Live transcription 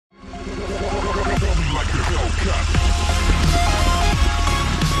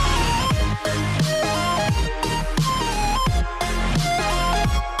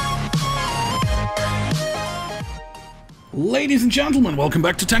Ladies and gentlemen, welcome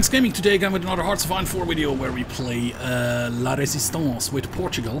back to Tanks Gaming. Today again with another Hearts of Iron 4 video where we play La Resistance with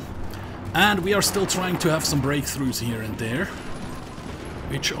Portugal. And we are still trying to have some breakthroughs here and there,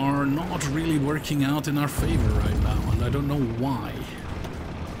 which are not really working out in our favor right now, and I don't know why.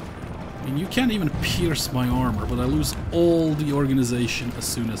 I mean, you can't even pierce my armor, but I lose all the organization as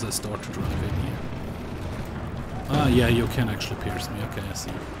soon as I start to drive in here. Ah, yeah, you can actually pierce me. Okay, I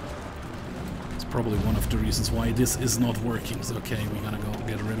see. It's probably one of the reasons why this is not working. So, okay, we're gonna go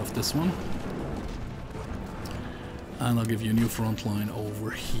get rid of this one. And I'll give you a new front line over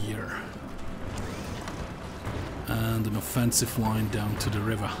here. And an offensive line down to the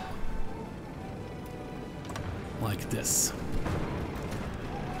river. Like this.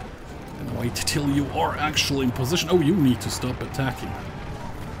 And wait till you are actually in position. Oh, you need to stop attacking.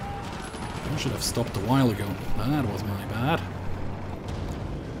 I should have stopped a while ago. That was my bad.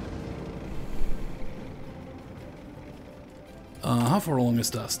 How far along is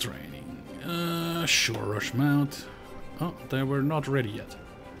that training? Sure, rush mount. Oh, they were not ready yet.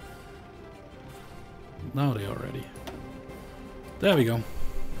 Now they are ready. There we go.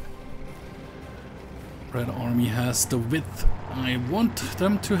 Red Army has the width I want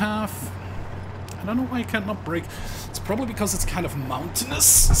them to have. I don't know why I cannot break. It's probably because it's kind of mountainous,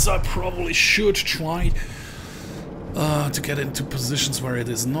 so I probably should try to get into positions where it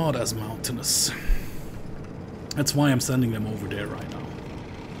is not as mountainous. That's why I'm sending them over there right now.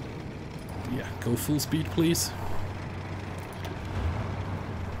 Yeah, go full speed, please.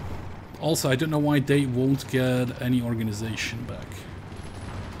 Also, I don't know why they won't get any organization back.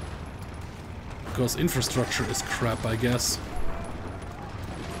 Because infrastructure is crap, I guess.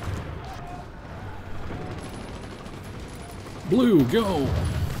 Blue, go!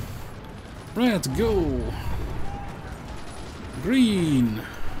 Red, go! Green,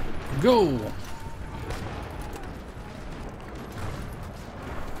 go!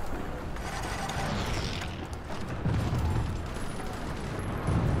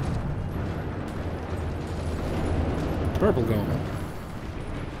 Purple, go!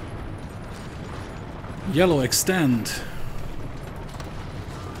 Yellow, extend!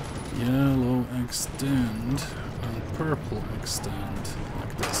 Yellow, extend. And purple, extend.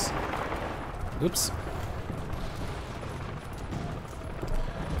 Like this. Oops.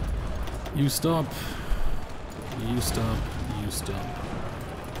 You stop. You stop. You stop.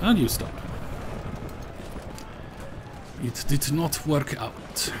 And you stop. It did not work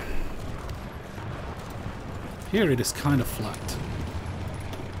out. Here it is kind of flat.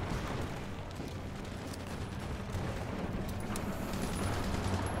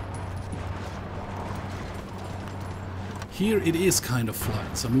 Here it is kind of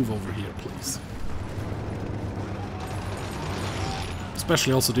flat, so move over here, please.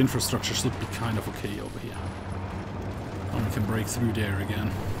 Especially also the infrastructure should be kind of okay over here. And we can break through there again.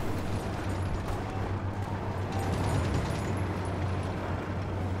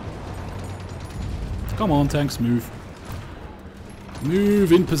 Come on, tanks, move.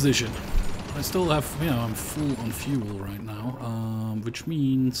 Move in position. I still have, I'm full on fuel right now, which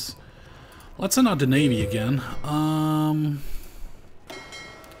means... Let's send out the Navy again.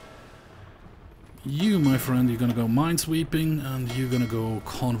 You, my friend, you're gonna go minesweeping, and you're gonna go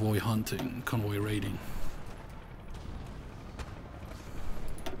convoy hunting, convoy raiding.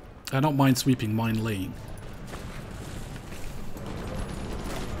 Not minesweeping, mine laying.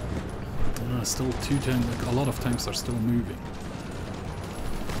 Still two tanks, a lot of tanks are still moving.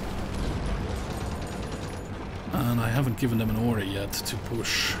 And I haven't given them an order yet to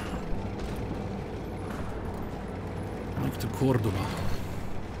push. Like to Cordoba.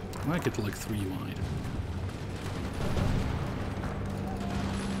 Make it like 3 wide.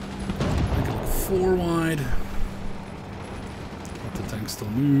 Make it like 4 wide. Let the tanks still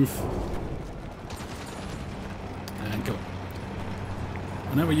move. And go.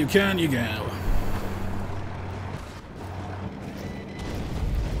 Whenever you can, you go.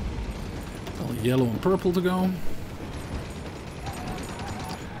 Tell yellow and purple to go.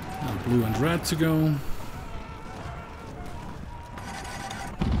 And blue and red to go.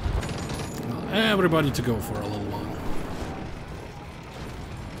 Everybody to go for a little while.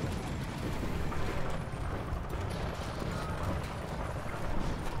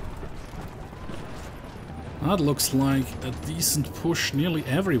 That looks like a decent push nearly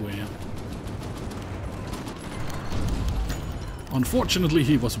everywhere. Unfortunately,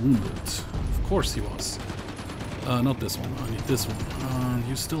 he was wounded. Of course he was. Not this one. I need this one.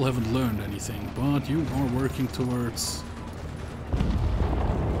 You still haven't learned anything, but you are working towards...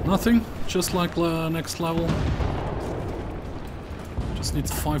 Nothing, just like next level. Just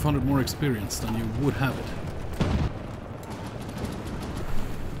needs 500 more experience, then you would have it.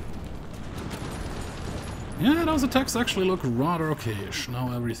 Yeah, those attacks actually look rather okayish.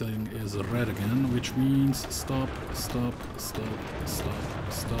 Now everything is red again, which means stop, stop, stop,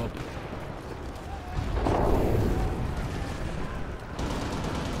 stop, stop.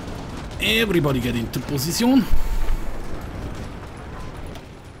 Everybody get into position.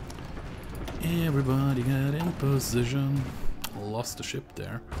 Everybody get in position. Lost the ship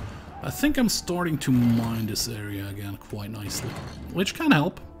there. I think I'm starting to mine this area again quite nicely, which can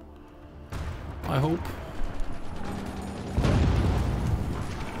help. I hope.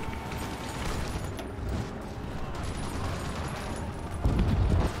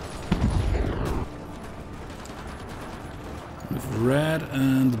 If red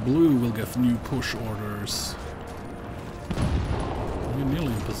and blue will get new push orders. We're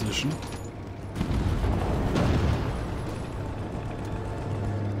nearly in position.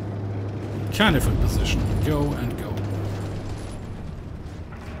 Kind of in position. Go and go.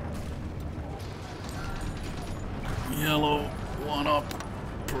 Yellow, one up.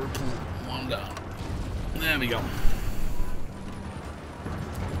 Purple, one down. There we go.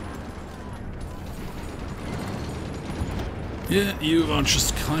 Yeah, you are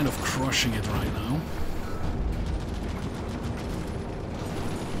just kind of crushing it right now.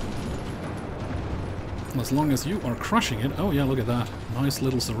 As long as you are crushing it. Oh yeah, look at that. Nice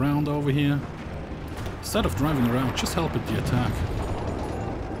little surround over here. Instead of driving around, just help with the attack.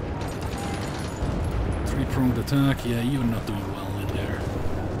 Three-pronged attack. Yeah, you're not doing well in there.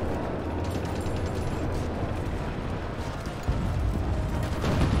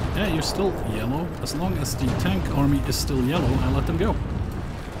 Yeah, you're still yellow. As long as the tank army is still yellow, I let them go.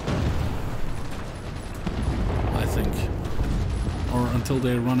 I think. Or until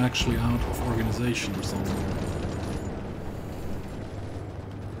they run actually out of organization or something.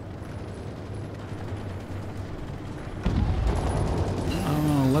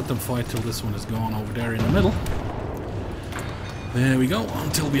 Let them fight till this one is gone over there in the middle. There we go,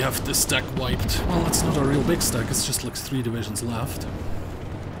 until we have this stack wiped. Well, that's not a real big stack, it's just like 3 divisions left.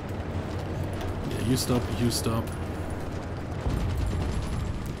 Yeah, you stop,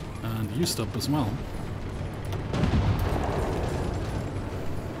 and you stop as well.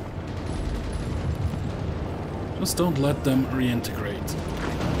 Just don't let them reintegrate.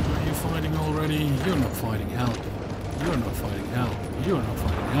 Are you fighting already? You're not fighting, help. You're not fighting, help. You're not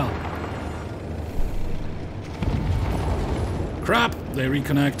fighting, help. Crap! They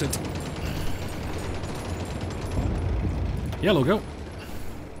reconnected. Yellow, go.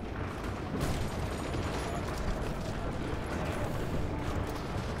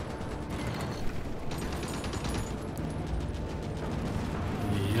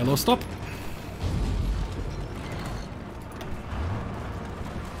 Yellow, stop.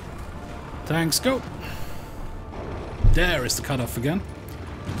 Tanks, go. There is the cutoff again.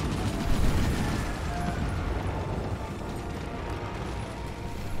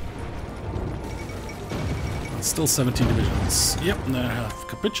 Still 17 divisions. Yep, they have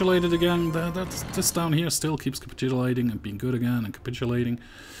capitulated again. This down here still keeps capitulating and being good again and capitulating.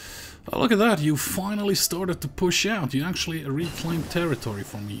 Oh, look at that, you finally started to push out. You actually reclaimed territory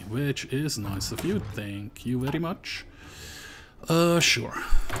for me, which is nice of you. Thank you very much. Sure.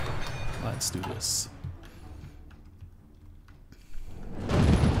 Let's do this.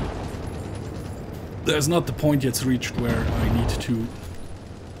 There's not the point yet reached where I need to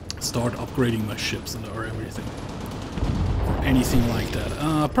start upgrading my ships and or everything. Or anything like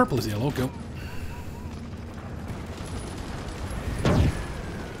that. Purple is yellow, go.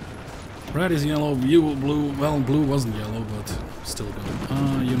 Red is yellow, you blue. Well, blue wasn't yellow, but still go.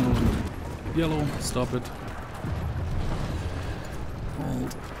 You know, yellow, stop it.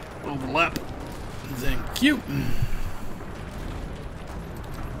 Hold, overlap. Thank you.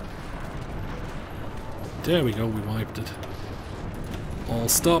 There we go, we wiped it. All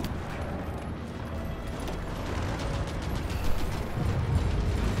stop.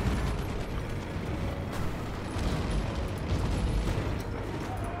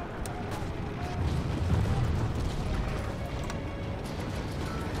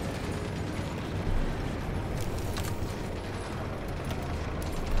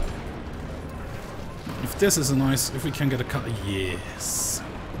 If this is a nice, if we can get a cut, yes.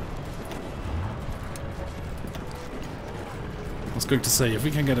 I was going to say, if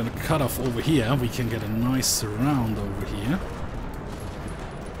we can get a cutoff over here, we can get a nice surround over here.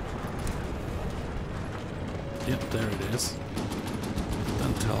 Yep, there it is.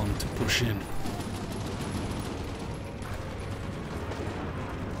 Then tell them to push in.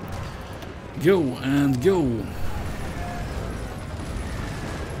 Go and go.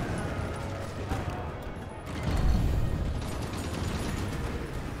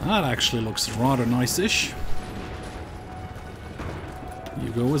 That actually looks rather nice-ish. You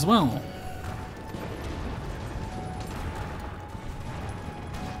go as well.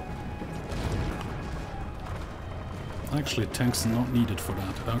 Actually, tanks not needed for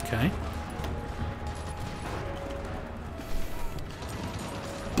that. Okay.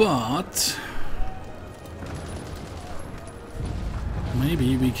 But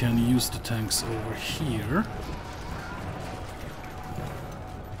maybe we can use the tanks over here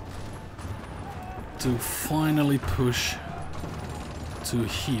to finally push to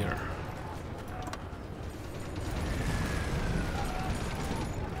here.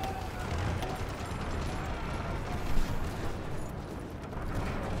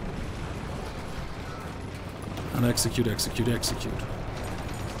 And execute, execute, execute.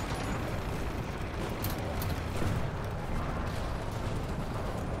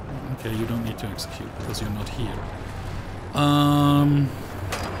 Okay, you don't need to execute because you're not here.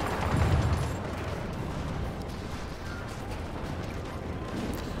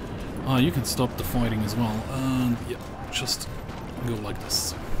 You can stop the fighting as well. And yeah, just go like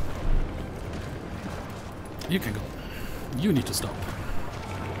this. You can go. You need to stop.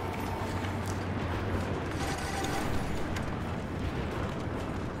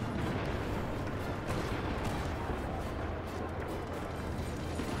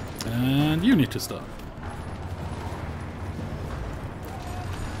 And you need to stop.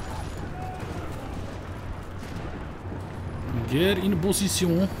 Get in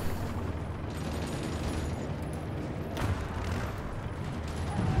position.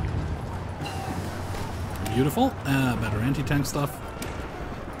 Beautiful. Better anti-tank stuff.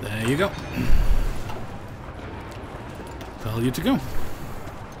 There you go. Tell you to go.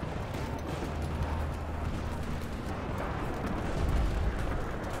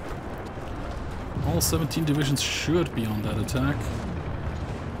 All 17 divisions should be on that attack.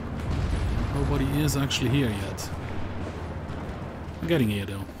 Nobody is actually here yet. I'm getting here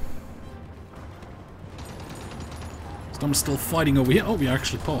though. I'm still fighting over here. Oh, we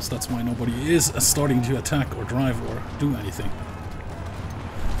actually paused. That's why nobody is starting to attack or drive or do anything.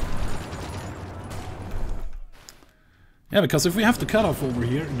 Yeah, because if we have to cut off over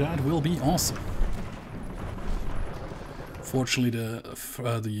here, that will be awesome. Fortunately, the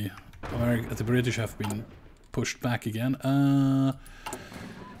British have been pushed back again.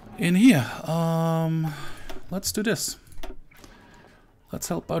 In here, let's do this. Let's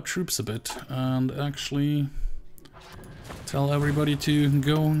help our troops a bit and actually tell everybody to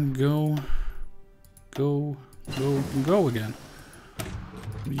go, go, go, go, go again.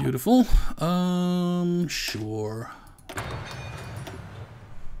 Beautiful. Sure.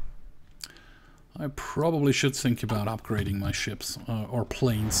 I probably should think about upgrading my ships or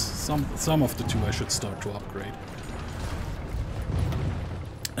planes. Some of the two I should start to upgrade.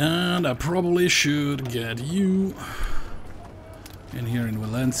 And I probably should get you in here in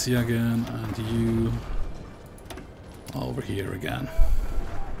Valencia again, and you over here again.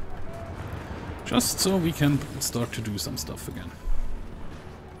 Just so we can start to do some stuff again.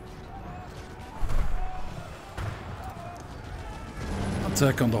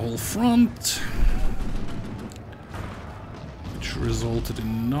 Attack on the whole front, which resulted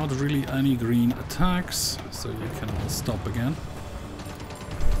in not really any green attacks, so you can all stop again.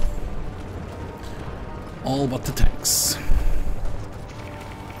 All but the tanks.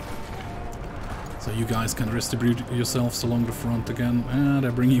 So you guys can distribute yourselves along the front again. And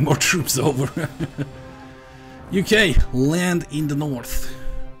they're bringing more troops over. UK, land in the north.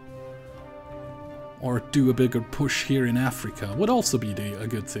 Or do a bigger push here in Africa. Would also be a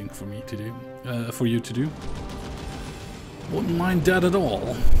good thing for me to do. For you to do. Wouldn't mind that at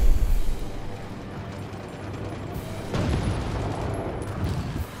all.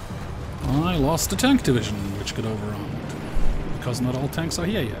 I lost a tank division, which could overrun. Because not all tanks are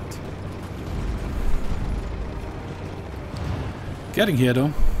here yet. Getting here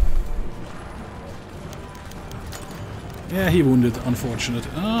though. Yeah, he wounded, unfortunate.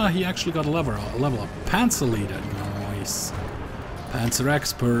 He actually got a level up. Panzer leader, nice. Panzer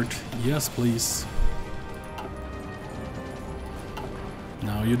expert, yes please.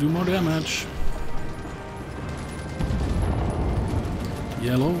 Now you do more damage.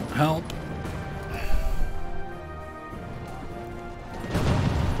 Yellow, help.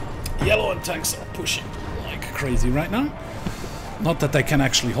 Yellow and tanks are pushing like crazy right now. Not that they can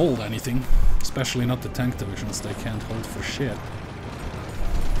actually hold anything, especially not the tank divisions, they can't hold for shit.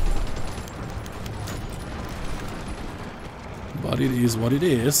 But it is what it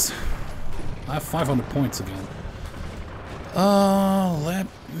is. I have 500 points again. Let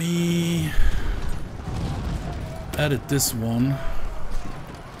me edit this one.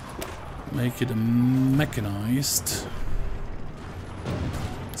 Make it a mechanized.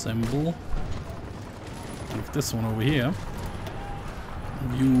 Symbol. Like this one over here.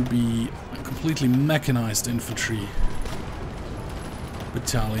 You be a completely mechanized infantry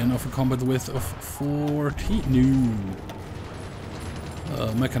battalion of a combat width of 40. No.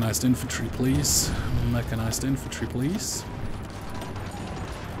 Mechanized infantry, please. Mechanized infantry, please.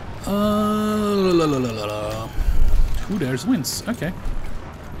 Who dares wins? Okay.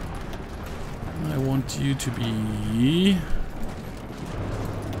 I want you to be...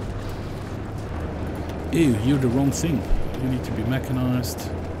 Ew, you're the wrong thing. You need to be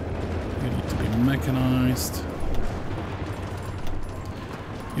mechanized. You need to be mechanized.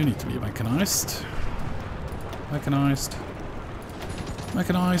 You need to be mechanized. Mechanized.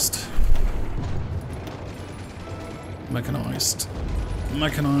 Mechanized. Mechanized.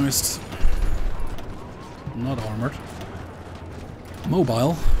 Mechanized. Not armored.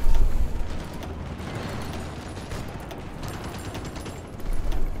 Mobile.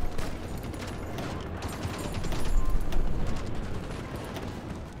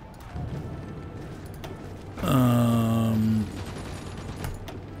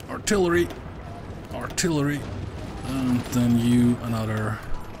 Artillery. Artillery. And then you another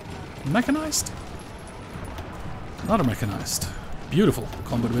mechanized? Another mechanized. Beautiful.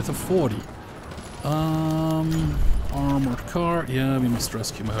 Combat width of 40. Armored car. Yeah, we must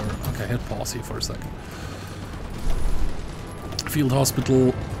rescue her. Okay, hit pause here for a second. Field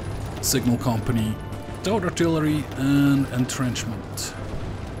hospital, signal company, stout artillery, and entrenchment.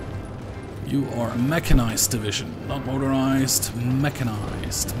 You are a mechanized division, not motorized.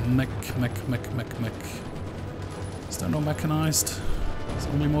 Mechanized. Mech. Is there no mechanized? It's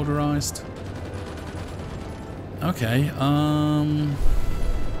only motorized. Okay, yeah,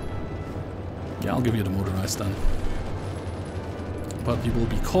 I'll give you the motorized then. But you will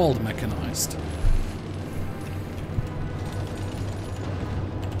be called mechanized.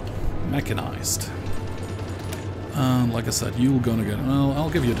 Mechanized. And like I said, you're gonna get... Well, I'll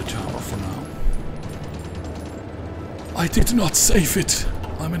give you the tower for now. I did not save it!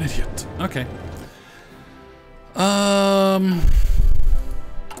 I'm an idiot. Okay.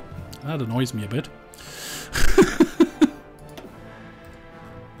 That annoys me a bit.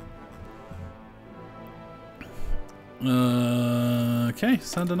 Okay,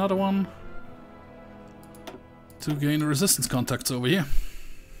 send another one to gain resistance contacts over here,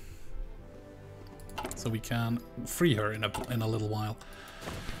 so we can free her in a little while.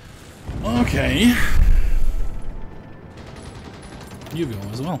 Okay, you go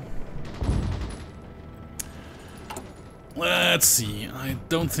as well. Let's see. I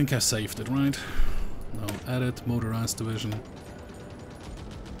don't think I saved it, right? No. Edit motorized division.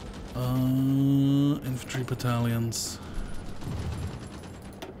 Infantry battalions.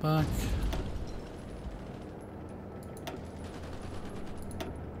 Back.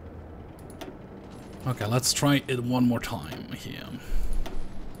 Okay, let's try it one more time here.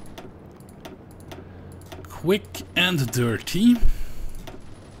 Quick and dirty.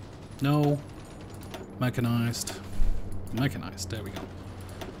 No. Mechanized. Mechanized, there we go.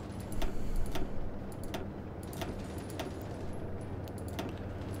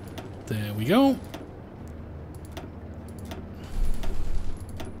 There we go.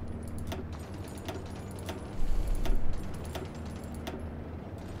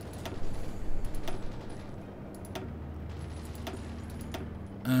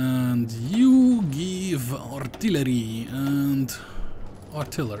 And you give artillery and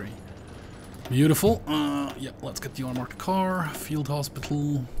artillery. Beautiful. Yeah, let's get the armored car, field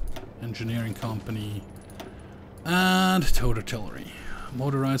hospital, engineering company, and towed artillery.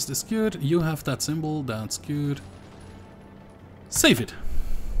 Motorized is good. You have that symbol. That's good. Save it.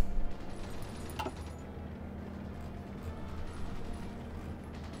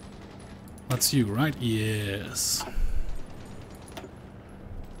 That's you, right? Yes.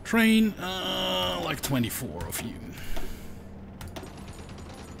 Train, like 24 of you.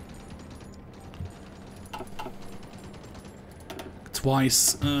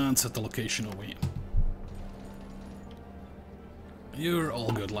 Twice, and set the location over here. You're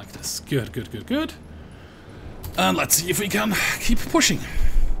all good like this. Good, good, good, good. And let's see if we can keep pushing.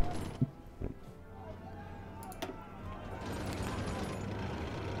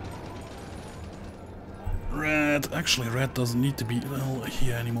 Red, actually red doesn't need to be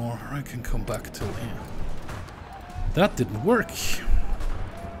here anymore. I can come back till here. That didn't work.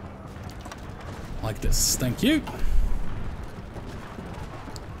 Like this, thank you.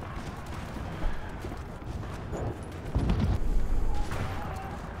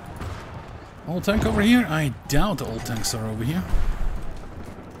 Old tank over here? I doubt the old tanks are over here.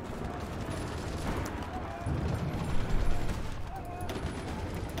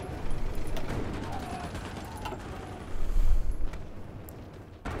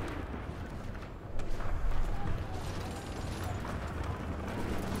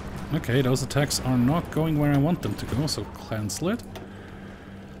 Okay, those attacks are not going where I want them to go, so cancel it.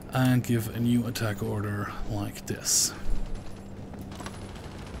 And give a new attack order like this.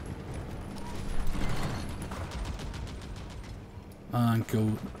 And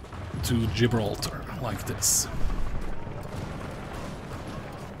go to Gibraltar like this.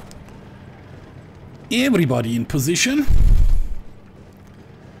 Everybody in position.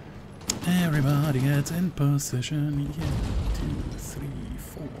 Everybody gets in position. 1, 2, 3,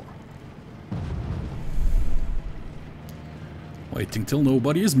 4. Waiting till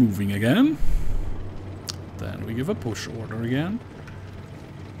nobody is moving again. Then we give a push order again.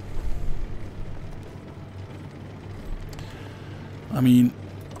 I mean,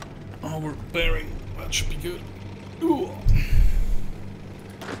 overbearing, that should be good. Ooh.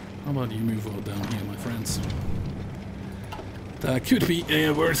 How about you move on down here, my friends? That could be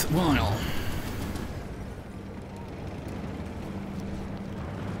worthwhile.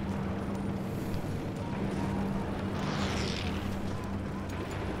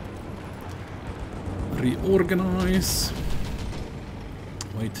 Reorganize.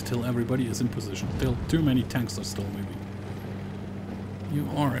 Wait till everybody is in position. Till too many tanks are still moving. You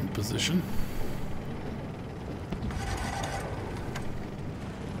are in position.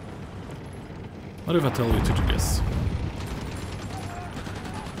 What if I tell you to do this?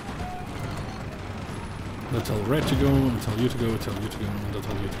 I'll tell red to go, and tell you to go, and tell you to go, and I'll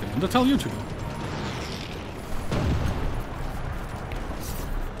tell you to go, and I'll tell you to go.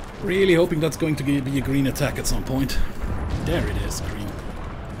 Really hoping that's going to be a green attack at some point. There it is, green.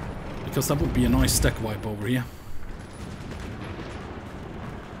 Because that would be a nice stack wipe over here.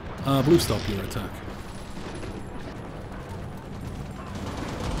 Blue, stop your attack.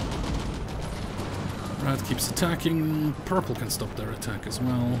 Red keeps attacking. Purple can stop their attack as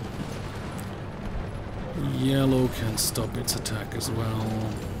well. Yellow can stop its attack as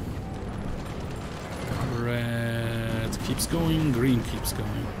well. Red keeps going. Green keeps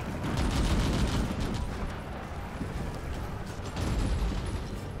going.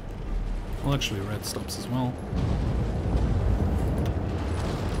 Well, actually, red stops as well.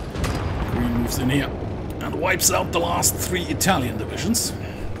 Green moves in here and wipes out the last 3 Italian divisions.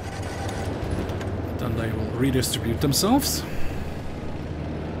 Then they will redistribute themselves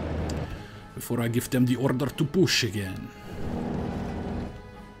before I give them the order to push again.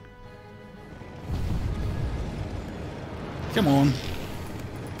 Come on.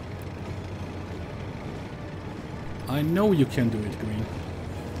 I know you can do it, green.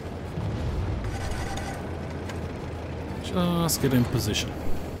 Just get in position.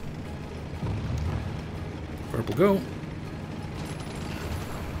 Purple go.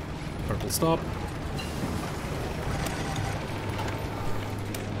 Purple stop.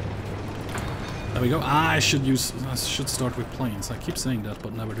 There we go. I should start with planes. I keep saying that,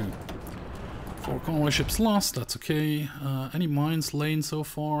 but never do. 4 convoy ships lost. That's okay. Any mines laying so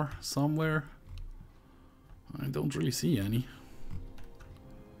far? Somewhere? I don't really see any.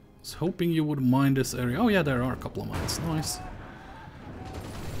 I was hoping you would mine this area. Oh yeah, there are a couple of mines. Nice.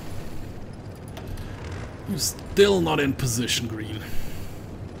 You're still not in position, green.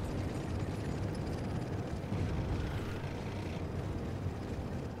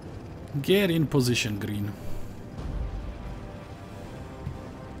 Get in position, green.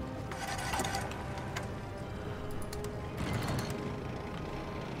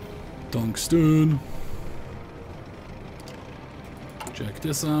 Tungsten. Check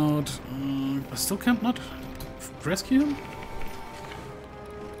this out. I still can't not rescue him?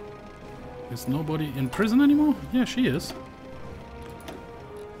 Is nobody in prison anymore? Yeah, she is.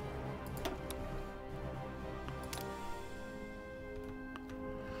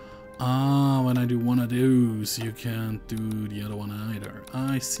 Ah, when I do one of those, you can't do the other one either.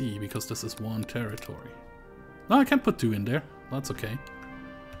 I see, because this is one territory. No, I can't put 2 in there. That's okay.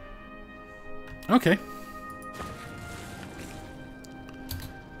 Okay.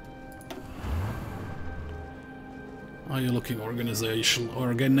 How are you looking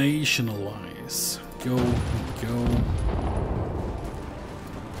organizational wise? Go, go.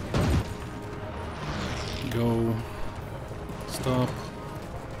 Go. Stop.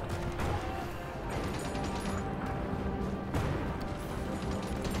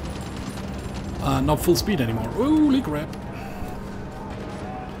 Not full speed anymore. Holy crap.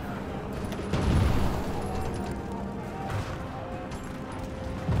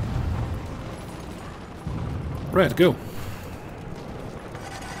 Red, go.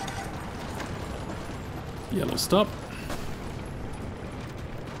 Yellow, stop.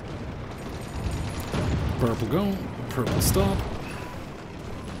 Purple, go. Purple, stop.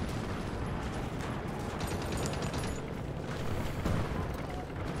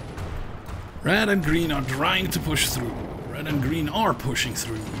 Red and green are trying to push through. Red and green are pushing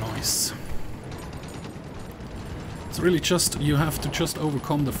through. Nice. It's really just, you have to just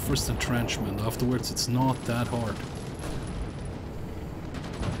overcome the first entrenchment. Afterwards, it's not that hard.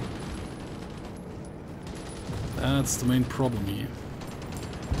 That's the main problem here.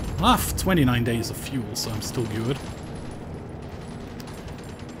 I have 29 days of fuel, so I'm still good.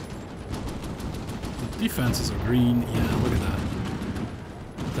 The defenses are green. Yeah, look at that.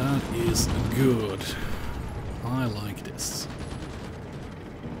 That is good. I like this.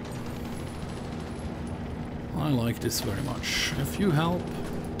 I like this very much. A few help.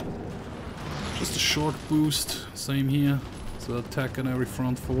 Just a short boost. Same here. So attack on every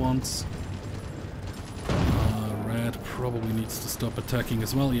front for once. Red probably needs to stop attacking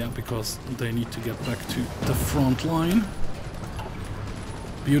as well. Yeah, because they need to get back to the front line.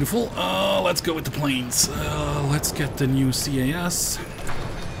 Beautiful. Let's go with the planes. Let's get the new CAS.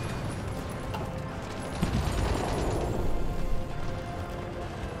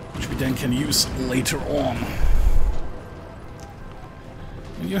 Which we then can use later on.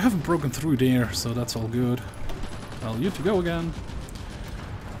 And you haven't broken through there, so that's all good. Well, you to go again.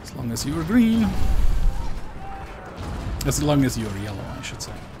 As long as you're green. As long as you're yellow, I should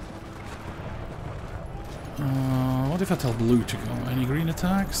say. What if I tell blue to go? Any green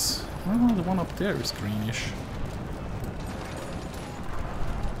attacks? Well, the one up there is greenish.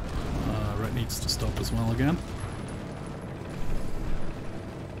 Red needs to stop as well again.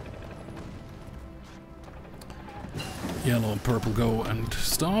 Yellow and purple go and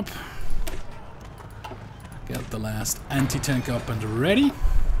stop. Get the last anti-tank up and ready.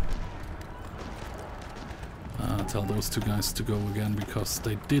 Tell those two guys to go again because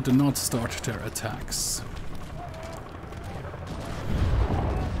they did not start their attacks.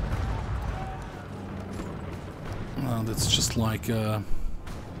 That's just like a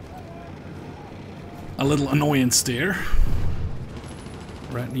little annoyance there.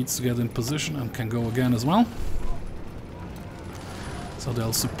 Red needs to get in position and can go again as well. So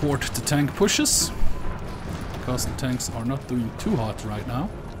they'll support the tank pushes because the tanks are not doing too hot right now.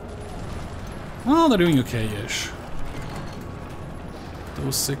 Oh, they're doing okay-ish.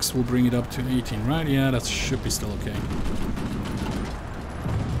 Those 6 will bring it up to 18, right? Yeah, that should be still okay.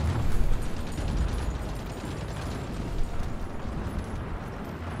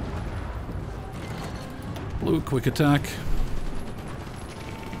 Blue, quick attack.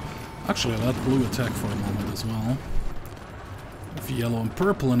 Actually, I'll let blue attack for a moment as well. If yellow and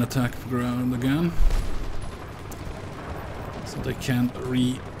purple and attack ground again. So they can't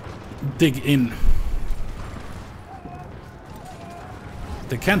dig in.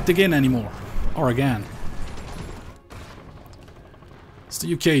 They can't dig in anymore. Or again. What's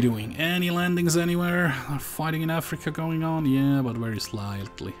the UK doing? Any landings anywhere? Are fighting in Africa going on? Yeah, but very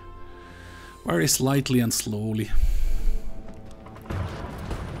slightly. Very slightly and slowly.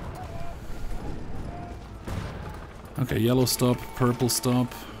 Okay, yellow stop, purple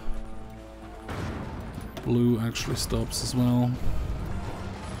stop. Blue actually stops as well.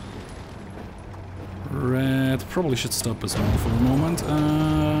 Red probably should stop as well for a moment,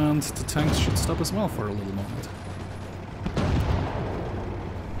 and the tanks should stop as well for a little moment.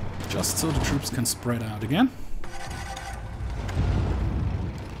 Just so the troops can spread out again.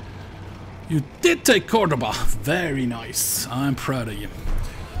 You did take Cordoba! Very nice. I'm proud of you.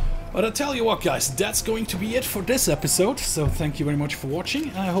 But I tell you what guys, that's going to be it for this episode, so thank you very much for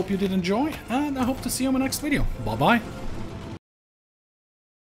watching. I hope you did enjoy, and I hope to see you in my next video. Bye bye!